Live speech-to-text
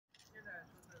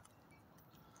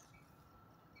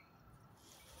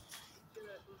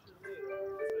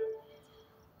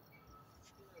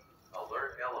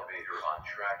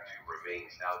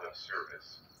remains out of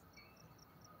service.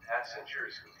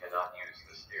 Passengers who cannot use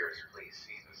the stairs, please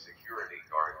see the security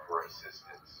guard for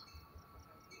assistance.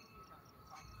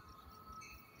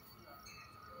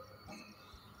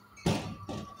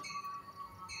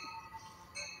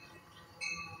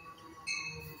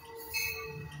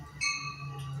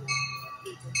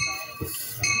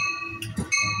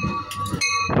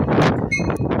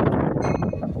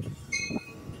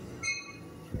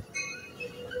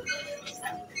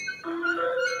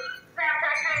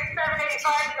 Amtrak train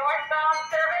 785 northbound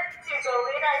service to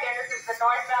Goleta. Again, this is the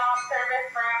northbound service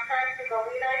for Amtrak to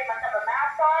Goleta. You must have a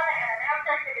mask on and an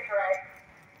Amtrak ticket to ride.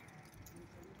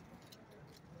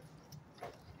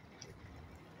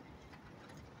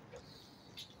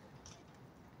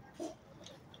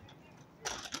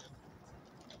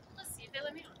 Let's see if they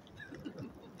let me on.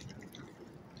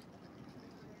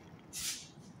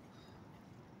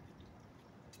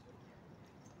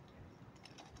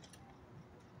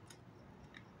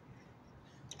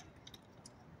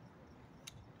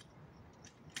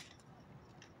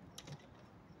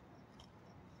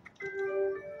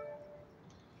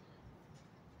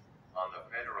 On the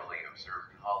federally observed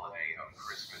holiday of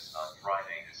Christmas on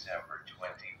Friday, December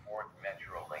 24th,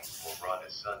 Metrolink will run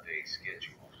a Sunday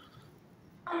schedule.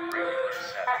 Regular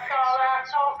Saturday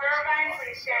service will Irvine, resume on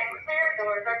please stand December clear.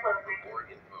 Doors are closing. For more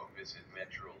info, visit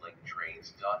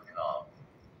metrolinktrains.com.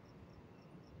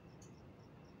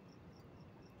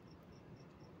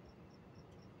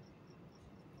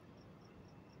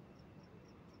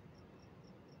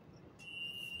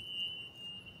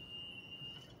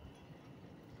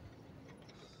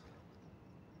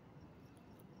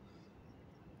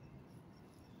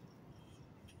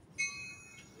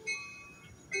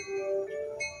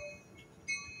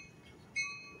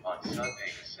 On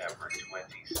Sunday, December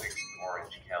 26th,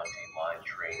 Orange County line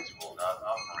trains will not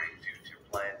operate due to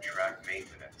planned track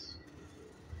maintenance.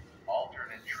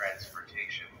 Alternate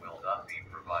transportation will not be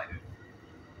provided.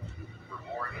 For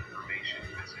more information,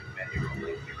 visit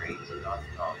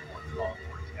metrolinktrains.com or call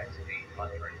or text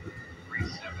 800